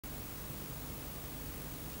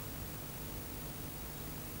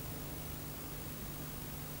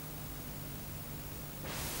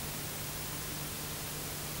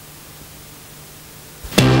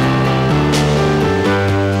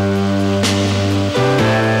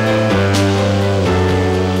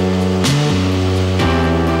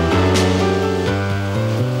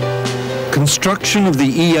construction of the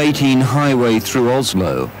E18 highway through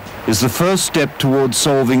Oslo is the first step towards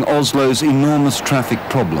solving Oslo's enormous traffic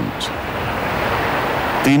problems.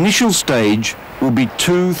 The initial stage will be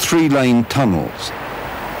 2 3-lane tunnels.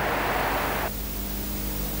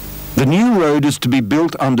 The new road is to be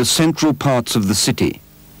built under central parts of the city.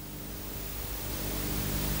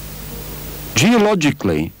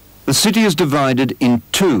 Geologically, the city is divided in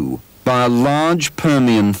two by a large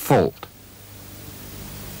Permian fault.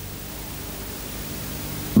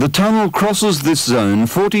 The tunnel crosses this zone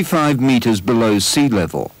 45 meters below sea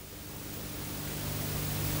level.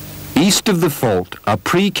 East of the fault are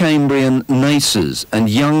Precambrian gneisses and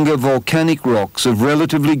younger volcanic rocks of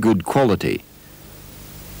relatively good quality.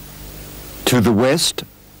 To the west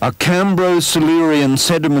are Cambro-Silurian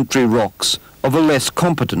sedimentary rocks of a less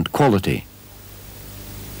competent quality.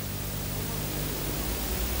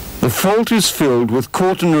 The fault is filled with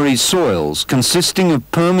quaternary soils consisting of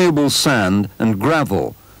permeable sand and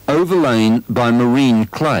gravel overlain by marine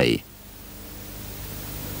clay.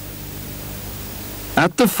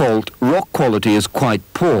 At the fault, rock quality is quite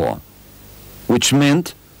poor, which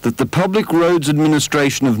meant that the Public Roads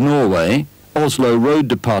Administration of Norway, Oslo Road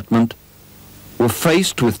Department, were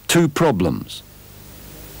faced with two problems.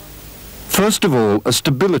 First of all, a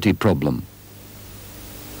stability problem.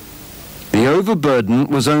 The overburden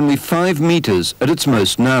was only 5 meters at its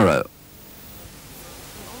most narrow.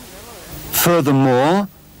 Furthermore,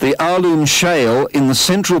 the alum shale in the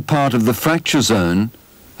central part of the fracture zone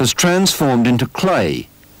has transformed into clay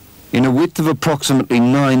in a width of approximately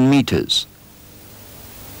 9 meters.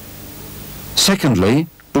 Secondly,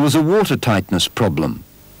 there was a water tightness problem.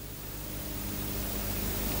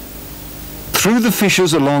 Through the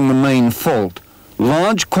fissures along the main fault,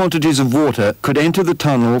 large quantities of water could enter the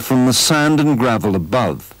tunnel from the sand and gravel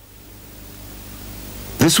above.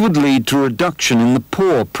 This would lead to a reduction in the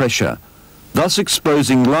pore pressure, thus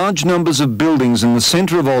exposing large numbers of buildings in the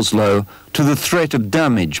centre of Oslo to the threat of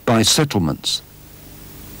damage by settlements.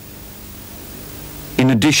 In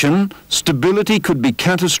addition, stability could be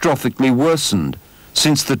catastrophically worsened,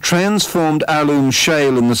 since the transformed alum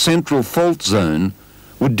shale in the central fault zone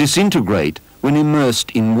would disintegrate when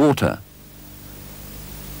immersed in water.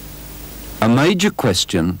 A major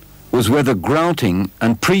question was whether grouting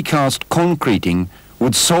and precast concreting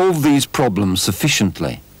would solve these problems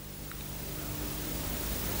sufficiently.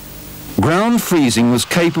 Ground freezing was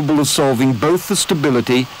capable of solving both the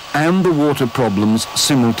stability and the water problems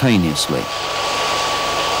simultaneously.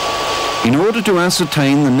 In order to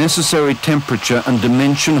ascertain the necessary temperature and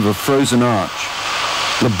dimension of a frozen arch,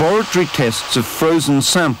 laboratory tests of frozen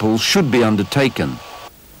samples should be undertaken.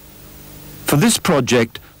 For this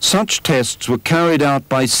project, such tests were carried out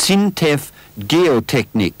by Sintef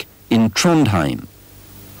Geoteknik in Trondheim.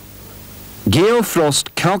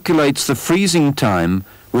 GEOFROST calculates the freezing time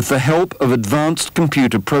with the help of advanced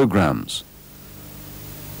computer programs.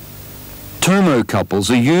 Thermocouples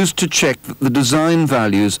are used to check that the design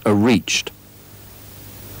values are reached.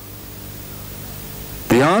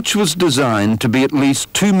 The arch was designed to be at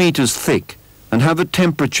least 2 meters thick and have a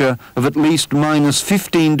temperature of at least minus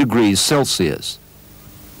 15 degrees Celsius.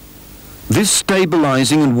 This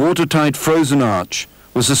stabilizing and watertight frozen arch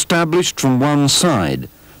was established from one side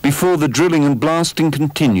before the drilling and blasting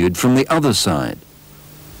continued from the other side.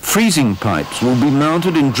 Freezing pipes will be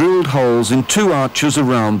mounted in drilled holes in 2 arches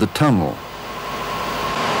around the tunnel.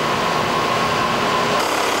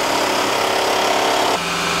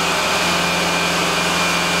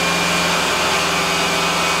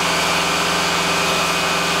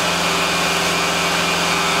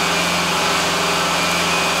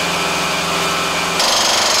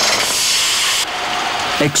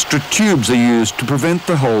 Extra tubes are used to prevent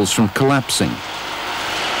the holes from collapsing.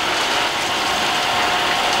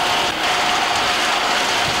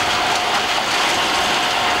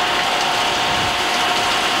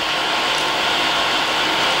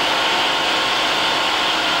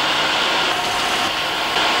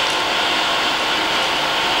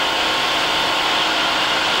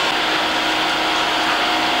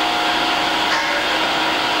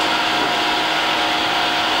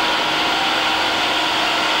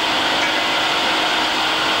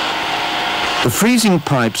 The freezing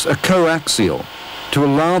pipes are coaxial to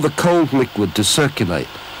allow the cold liquid to circulate.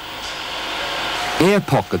 Air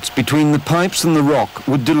pockets between the pipes and the rock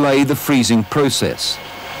would delay the freezing process.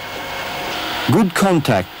 Good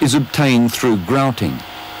contact is obtained through grouting.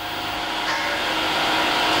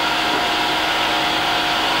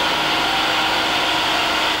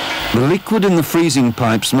 The liquid in the freezing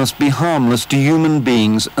pipes must be harmless to human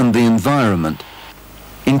beings and the environment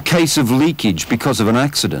in case of leakage because of an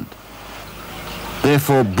accident.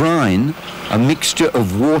 Therefore, brine, a mixture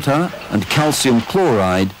of water and calcium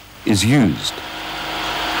chloride, is used.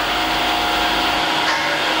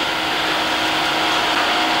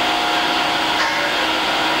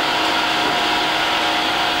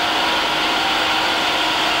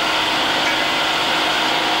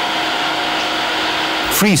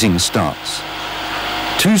 Freezing starts.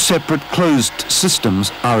 Two separate closed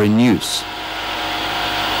systems are in use.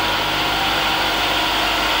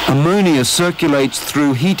 Ammonia circulates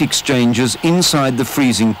through heat exchangers inside the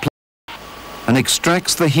freezing plant and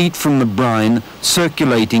extracts the heat from the brine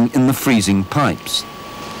circulating in the freezing pipes.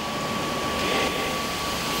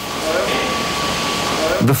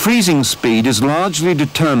 The freezing speed is largely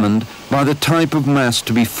determined by the type of mass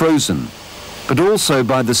to be frozen, but also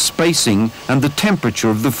by the spacing and the temperature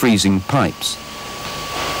of the freezing pipes.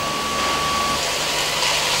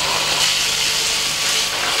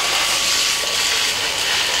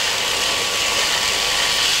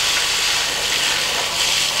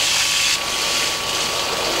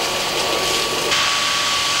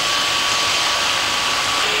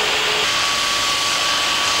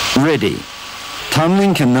 Ready.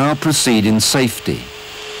 Tunnelling can now proceed in safety.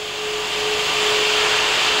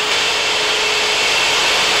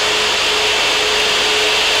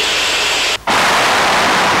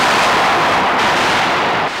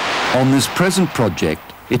 On this present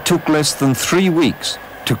project, it took less than 3 weeks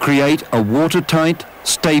to create a watertight,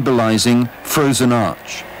 stabilizing, frozen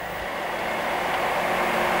arch.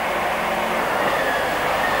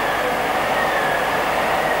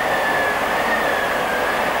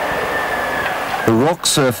 The rock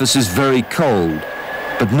surface is very cold,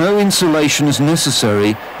 but no insulation is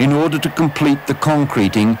necessary in order to complete the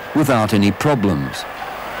concreting without any problems.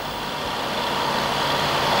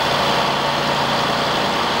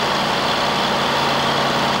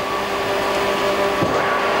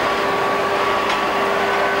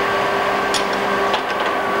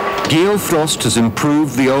 GEOFROST has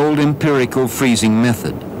improved the old empirical freezing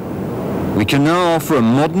method. We can now offer a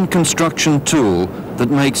modern construction tool that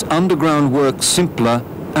makes underground work simpler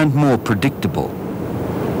and more predictable.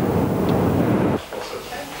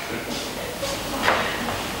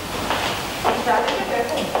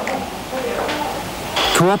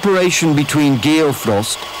 Cooperation between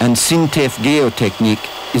GEOFROST and SINTEF Geotechnik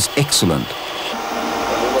is excellent.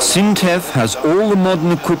 SINTEF has all the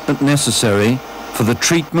modern equipment necessary for the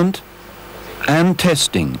treatment and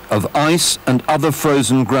testing of ice and other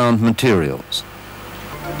frozen ground materials.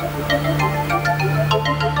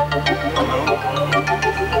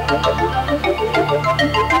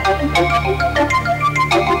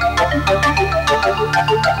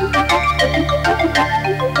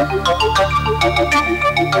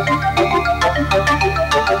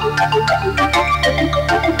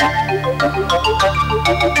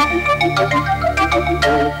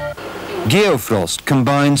 GEOFROST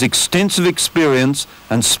combines extensive experience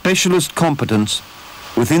and specialist competence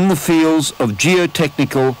within the fields of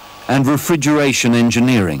geotechnical and refrigeration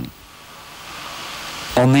engineering.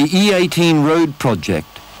 On the E18 road project,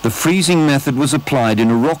 the freezing method was applied in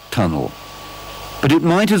a rock tunnel, but it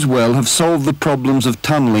might as well have solved the problems of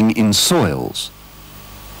tunnelling in soils.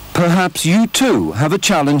 Perhaps you too have a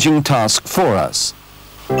challenging task for us.